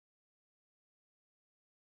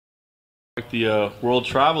the world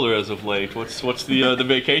traveler as of late. What's the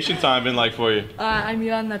vacation time been like for you? I'm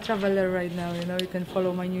Joanna Traveler right now. You know, you can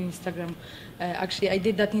follow my new Instagram. Actually, I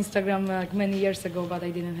did that Instagram like many years ago, but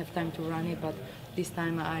I didn't have time to run it. But this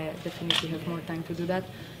time, I definitely have more time to do that.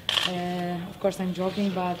 Of course, I'm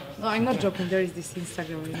joking, but no, I'm not joking. There is this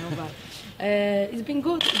Instagram, you know. But it's been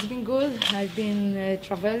good. It's been good. I've been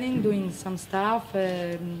traveling, doing some stuff.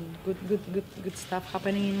 Good stuff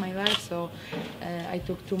happening in my life. So I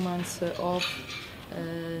took 2 months off.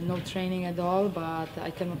 No training at all, but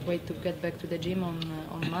I cannot wait to get back to the gym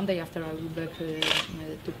on Monday after I will be back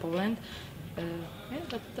to Poland.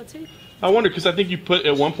 Yeah, that's it. I wonder, because I think you put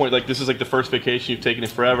at one point, like, this is like the first vacation you've taken in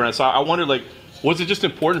forever, and so I wondered, like, was it just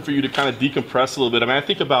important for you to kind of decompress a little bit? I mean, I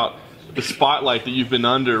think about the spotlight that you've been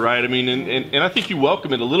under, right? I mean, and I think you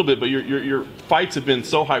welcome it a little bit, but your fights have been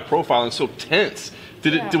so high profile and so tense.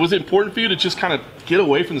 Was it important for you to just kind of get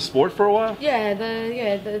away from the sport for a while? Yeah,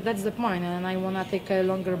 that's the point, and I want to take a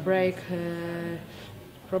longer break.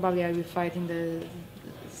 Probably I will fight in the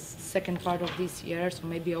second part of this year, so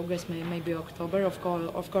maybe August, maybe October. Of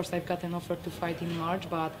course, I've got an offer to fight in March,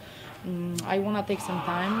 but I want to take some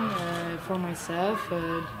time for myself,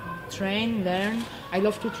 train, learn. I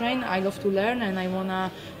love to train, I love to learn, and I want to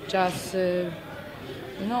just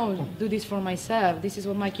you know, do this for myself. This is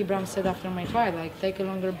what Mikey Brown said after my fight, like, take a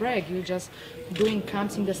longer break. You're just doing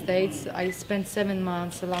camps in the States. I spent 7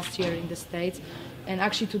 months last year in the States, and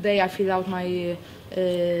actually today I fill out the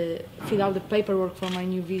paperwork for my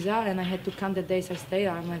new visa, and I had to count the days I stayed.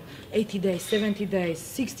 I'm like 80 days, 70 days,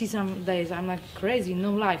 60 some days. I'm like crazy,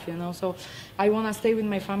 no life, you know. So I want to stay with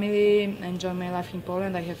my family, enjoy my life in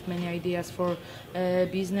Poland. I have many ideas for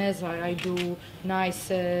business. I do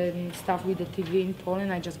nice stuff with the TV in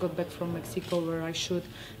Poland. I just got back from Mexico where I shoot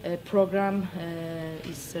a program.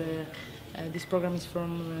 This program is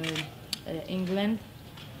from England.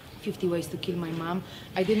 50 Ways to Kill My Mom.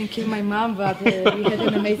 I didn't kill my mom, but we had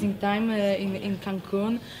an amazing time in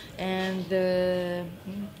Cancun, and yeah,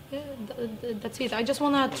 that's it. I just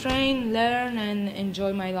want to train, learn, and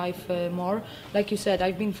enjoy my life more. Like you said,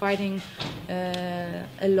 I've been fighting a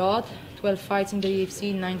lot, 12 fights in the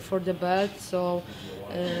UFC, 9 for the belt, so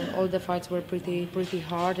all the fights were pretty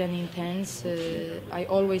hard and intense. I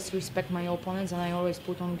always respect my opponents, and I always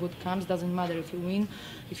put on good camps. Doesn't matter if you win,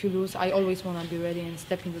 if you lose. I always want to be ready and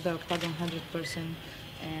step into the octagon 100%.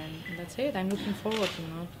 And that's it. I'm looking forward, you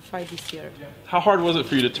know, to fight this year. How hard was it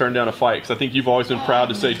for you to turn down a fight? Because I think you've always been proud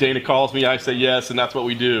to say, Dana calls me, I say yes, and that's what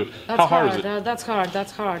we do. How hard is it? That's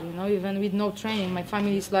hard. You know, even with no training, my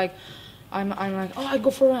family is like, I'm like, oh, I go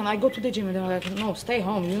for a run, I go to the gym, and they're like, no, stay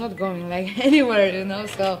home, you're not going like anywhere, you know.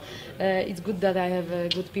 So it's good that I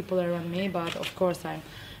have good people around me, but of course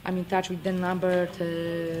I'm in touch with Dan Lambert,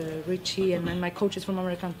 Richie, and my coaches from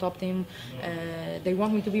American Top Team. They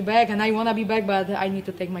want me to be back, and I want to be back, but I need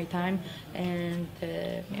to take my time, and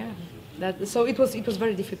yeah. So it was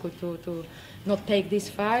very difficult to not take this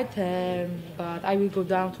fight, but I will go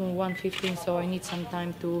down to 115, so I need some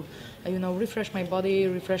time to, you know, refresh my body,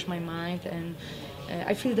 refresh my mind, and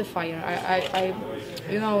I feel the fire. I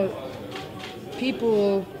you know,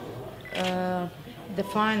 people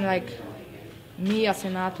define like me as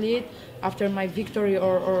an athlete after my victory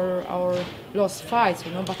or lost fights,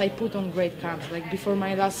 you know, but I put on great camps. Like before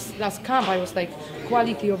my last camp, I was like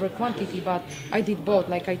quality over quantity, but I did both,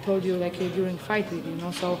 like I told you, like during fight week, you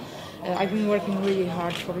know. So I've been working really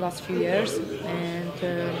hard for the last few years, and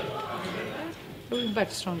we'll be back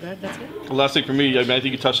stronger. That's it. The last thing for me, I mean, I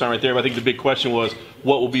think you touched on it right there, but I think the big question was,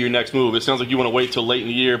 what will be your next move? It sounds like you want to wait till late in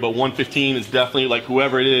the year, but 115 is definitely, like,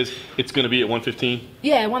 whoever it is, it's going to be at 115?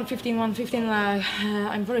 Yeah, 115.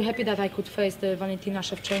 I'm very happy that I could face the Valentina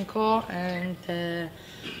Shevchenko, and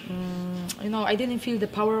you know, I didn't feel the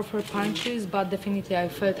power of her punches, but definitely I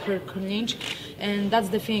felt her clinch, and that's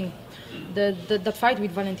the thing. That fight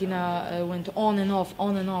with Valentina went on and off,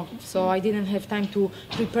 so I didn't have time to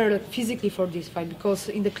prepare physically for this fight, because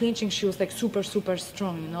in the clinching she was like super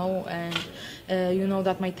strong, you know, and you know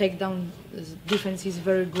that my takedown defense is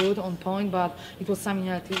very good, on point, but it was something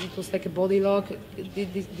else. It was like a body lock.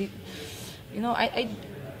 You know, I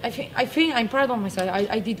think I'm proud of myself.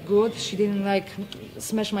 I did good. She didn't like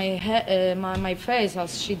smash my face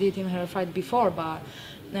as she did in her fight before, but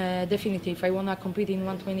definitely, if I wanna compete in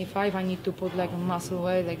 125, I need to put like a muscle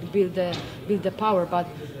weight, like build the power. But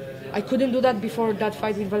I couldn't do that before that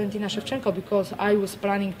fight with Valentina Shevchenko, because I was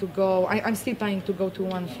planning to go. I'm still planning to go to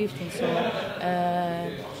 115. So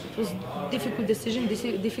it was a difficult decision,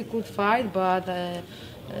 difficult fight. But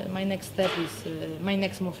my next step is my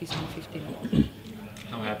next move is 115.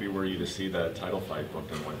 How happy were you to see that title fight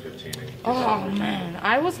booked in 115? Oh man,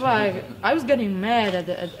 I was getting mad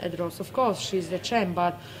at Rose. Of course, she's the champ,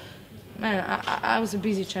 but man, I was a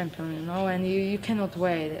busy champion, you know, and you cannot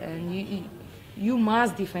wait, and you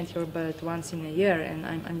must defend your belt once in a year, and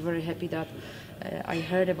I'm very happy that I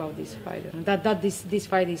heard about this fight, and that this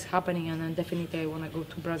fight is happening, and then definitely I want to go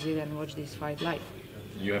to Brazil and watch this fight live.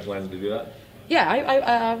 You have plans to do that? Yeah,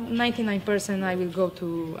 I 99% I will go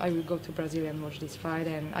to Brazil and watch this fight,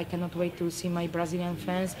 and I cannot wait to see my Brazilian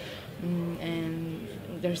fans, and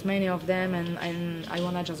there's many of them, and I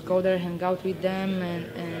wanna just go there, hang out with them,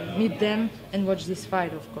 and meet them, and watch this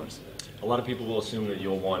fight, of course. A lot of people will assume that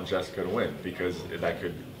you'll want Jessica to win because that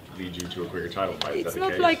could lead you to a quicker title fight.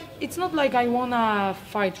 It's not like I wanna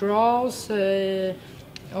fight Rose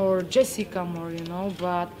or Jessica more, you know,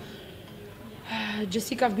 but.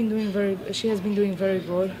 Jessica she has been doing very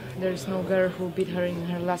good. There is no girl who beat her in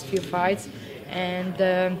her last few fights, and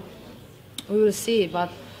we will see.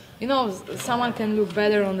 But you know, someone can look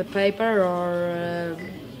better on the paper or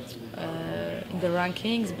in the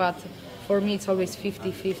rankings, but for me it's always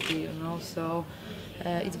 50-50, you know. So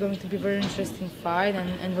it's going to be a very interesting fight,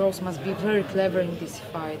 and Rose must be very clever in this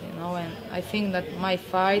fight, you know. And I think that my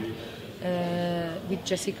fight with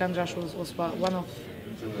Jessica Andrade was one of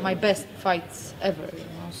my best fights ever, you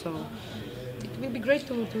know, so it will be great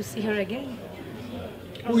to see her again.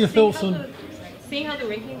 What are your thoughts on seeing how the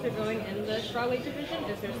rankings are going in the strawweight division?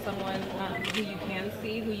 Is there someone who you can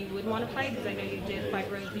see who you would want to fight? Because I know you did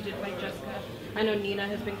fight Rose, you did fight Jessica. I know Nina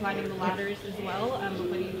has been climbing the ladders as well. But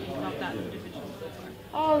what do you think about that in the division so far?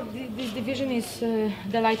 Oh, this division is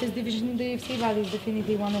the lightest division in the UFC, but it's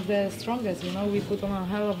definitely one of the strongest. You know, we put on a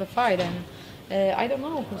hell of a fight, and I don't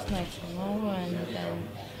know who's next, you know, and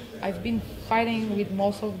I've been fighting with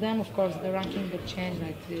most of them. Of course, the ranking got changed,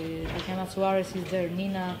 like Tatiana Suarez is there,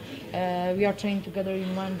 Nina. We are training together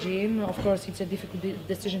in one gym. Of course, it's a difficult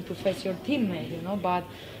decision to face your teammate, you know, but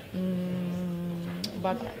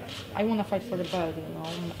I want to fight for the belt, you know.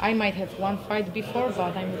 I might have one fight before,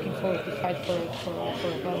 but I'm looking forward to fight for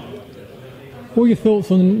a belt. What are your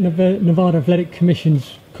thoughts on the Nevada Athletic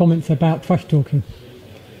Commission's comments about trash talking?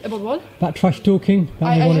 About what? About trash talking.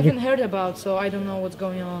 I haven't heard about, so I don't know what's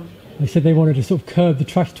going on. They said they wanted to sort of curb the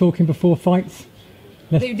trash talking before fights.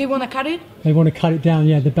 They want to cut it? They want to cut it down,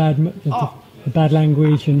 yeah, the bad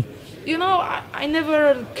language and. You know, I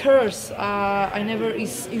never curse. I never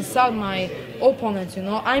insult my opponents. You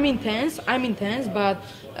know, I'm intense, but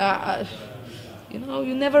you know,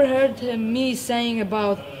 you never heard me saying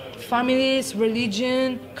about families,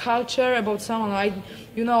 religion, culture, about someone.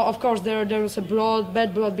 You know, of course, there was a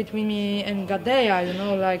bad blood between me and Gadea. You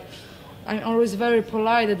know, like I'm always very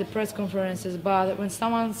polite at the press conferences, but when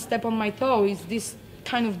someone step on my toe, it's this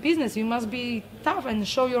kind of business. You must be tough and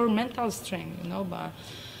show your mental strength. You know, but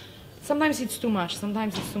sometimes it's too much.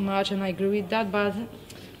 And I agree with that. But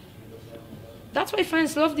that's why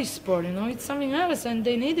fans love this sport. You know, it's something else, and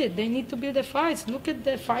they need it. They need to build the fights. Look at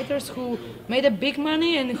the fighters who made a big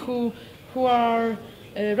money and who are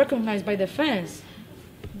recognized by the fans.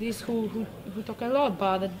 These who talk a lot,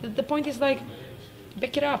 but the point is like,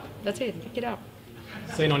 back it up. That's it. Back it up.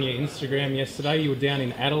 Seen on your Instagram yesterday, you were down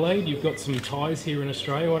in Adelaide. You've got some ties here in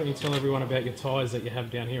Australia. Why don't you tell everyone about your ties that you have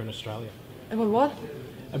down here in Australia? About what?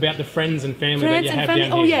 About the friends and family that you have down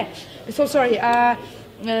here. Oh yeah. So sorry. I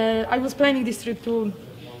was planning this trip to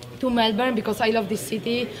Melbourne because I love this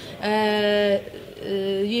city.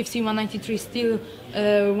 UFC193 is still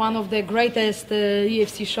one of the greatest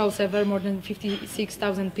UFC shows ever, more than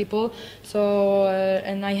 56,000 people. So,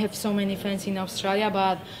 and I have so many fans in Australia,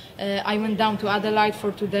 but I went down to Adelaide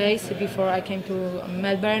for 2 days before I came to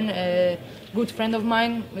Melbourne. Good friend of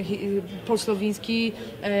mine, Paul Slovinsky,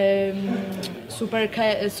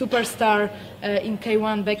 superstar in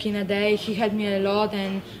K1 back in the day. He helped me a lot,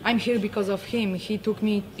 and I'm here because of him. He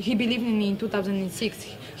believed in me in 2006.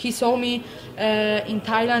 He saw me in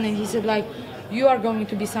Thailand, and he said, like, you are going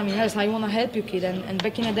to be something else. I want to help you, kid. And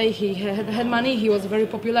back in the day, he had money. He was very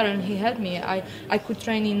popular, and he helped me. I could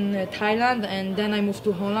train in Thailand, and then I moved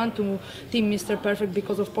to Holland to Team Mr. Perfect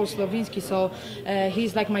because of Paul Slovinsky. So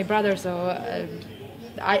he's like my brother. So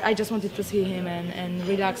I just wanted to see him and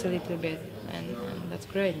relax a little bit. And that's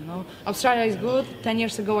great, you know. Australia is good. 10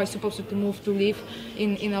 years ago, I was supposed to move to live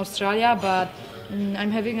in Australia, but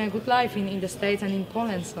I'm having a good life in the States and in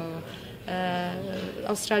Poland. So.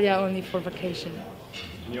 Australia only for vacation.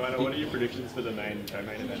 Joanna, what are your predictions for the main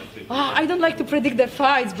event? I don't like to predict the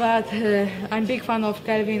fights, but I'm a big fan of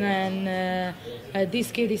Kelvin, and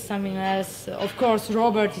this kid is something else. Of course,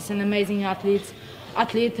 Robert is an amazing athlete.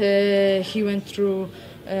 He went through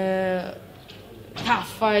tough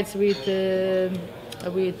fights with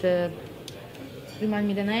with remind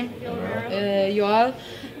me the name, Yoel,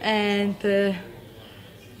 and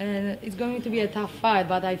it's going to be a tough fight.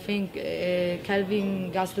 But I think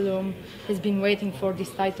Kelvin Gastelum has been waiting for this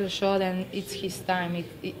title shot, and it's his time.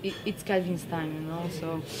 It's Kelvin's time, you know.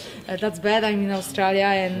 So that's bad. I'm in Australia,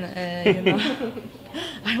 and you know,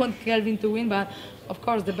 I want Kelvin to win, but. Of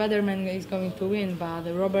course, the better man is going to win, but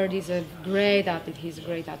Robert is a great athlete. He's a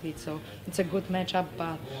great athlete, so it's a good matchup,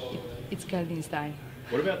 but it's Kelvin's time.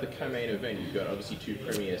 What about the co-main event? You've got obviously two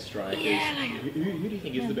premier strikers. Yeah, who do you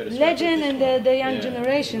think is the better striker? Legend and the young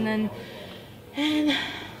generation, and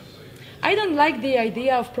I don't like the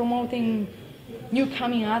idea of promoting new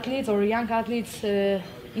coming athletes or young athletes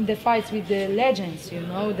in the fights with the legends. You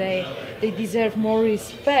know, they deserve more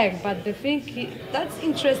respect. But the thing, that's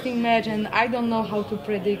interesting match, and I don't know how to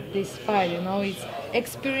predict this fight. You know, it's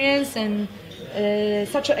experience and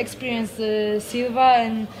such an experienced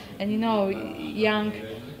Silva and you know, young,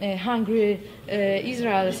 hungry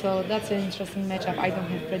Israel. So that's an interesting matchup. I don't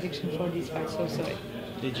have prediction for this fight. So sorry.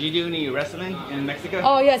 Did you do any wrestling in Mexico?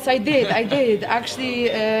 Oh yes, I did. I did. Actually,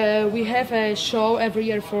 we have a show every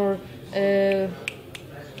year for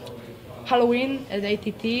Halloween at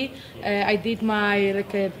ATT. I did my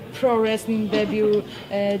pro wrestling debut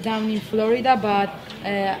down in Florida, but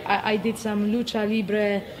I did some lucha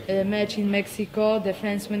libre match in Mexico. The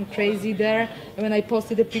fans went crazy there when I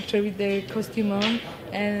posted a picture with the costume on,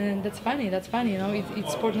 and that's funny. That's funny, you know.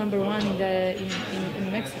 It's sport number one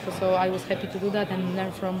in Mexico, so I was happy to do that and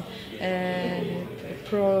learn from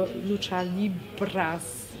pro lucha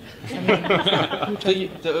libras. So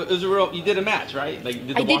it was a real, you did a match, right? Like,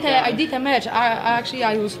 I did a match.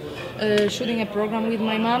 I was shooting a program with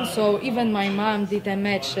my mom, so even my mom did a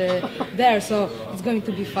match there. So it's going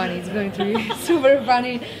to be funny. It's going to be super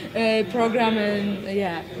funny program, and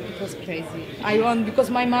yeah, it was crazy. I won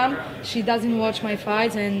because my mom, she doesn't watch my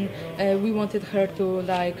fights, and we wanted her to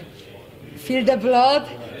like feel the blood,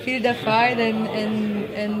 feel the fight,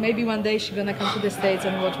 and maybe one day she's gonna come to the States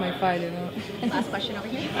and watch my fight, you know. Last question over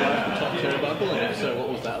here. Top turnbuckle, and if so, what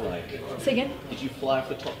was that like? Say again? Did you fly off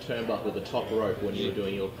the top turnbuckle, the top rope, when you were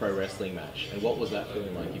doing your pro wrestling match? And what was that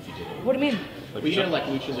feeling like if you did it? What do you mean? Like, you know, like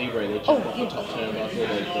lucha libre, they jump off the top turnbuckle, they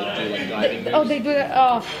do like diving moves. Oh, they do that.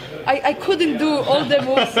 Oh, I couldn't do all the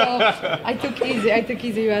moves, so I took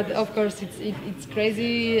easy. But of course, it's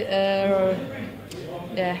crazy.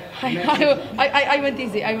 Yeah, I went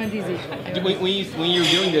easy. When you were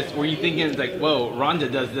doing this, were you thinking like, whoa, Ronda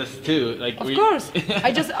does this too? Like, of course.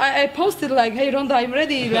 I posted like, hey Ronda, I'm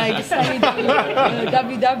ready. Like, sign me to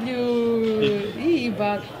WWE,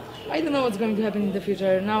 but I don't know what's going to happen in the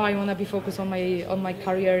future. Now I want to be focused on my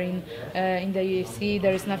career in the UFC.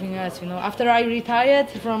 There is nothing else, you know. After I retired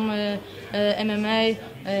from MMA,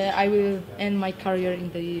 I will end my career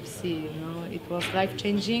in the UFC. You know, it was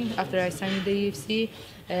life-changing after I signed the UFC.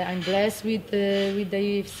 I'm blessed with the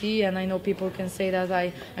UFC, and I know people can say that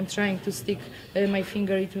I'm trying to stick my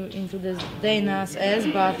finger into the Dana's ass,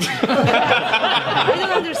 but I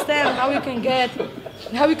don't understand how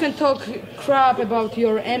you can talk crap about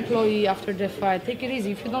your employee after the fight. Take it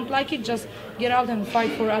easy. If you don't like it, just get out and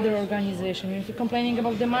fight for other organizations. If you're complaining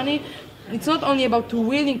about the money, it's not only about to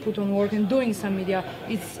willing put on work and doing some media.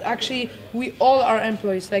 It's actually, we all are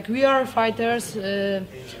employees. Like, we are fighters. There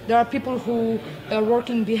are people who are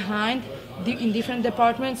working behind in different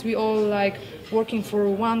departments. We all like working for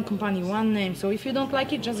one company, one name. So if you don't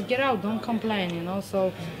like it, just get out. Don't complain, you know.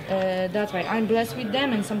 So that's why I'm blessed with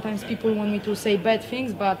them. And sometimes people want me to say bad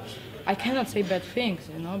things, but I cannot say bad things,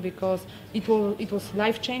 you know, because it was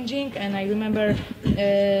life-changing. And I remember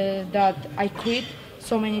that I quit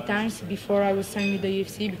so many times before I was signed with the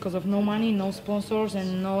UFC because of no money, no sponsors,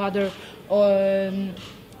 and no other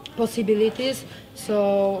possibilities.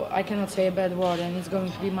 So I cannot say a bad word, and it's going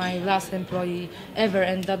to be my last employee ever.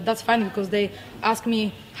 And that's fine because they ask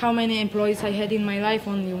me how many employees I had in my life.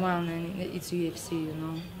 Only one, and it's UFC, you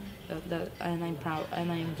know. And I'm proud,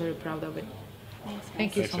 and I'm very proud of it.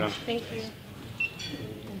 Thank you so much. Thank you.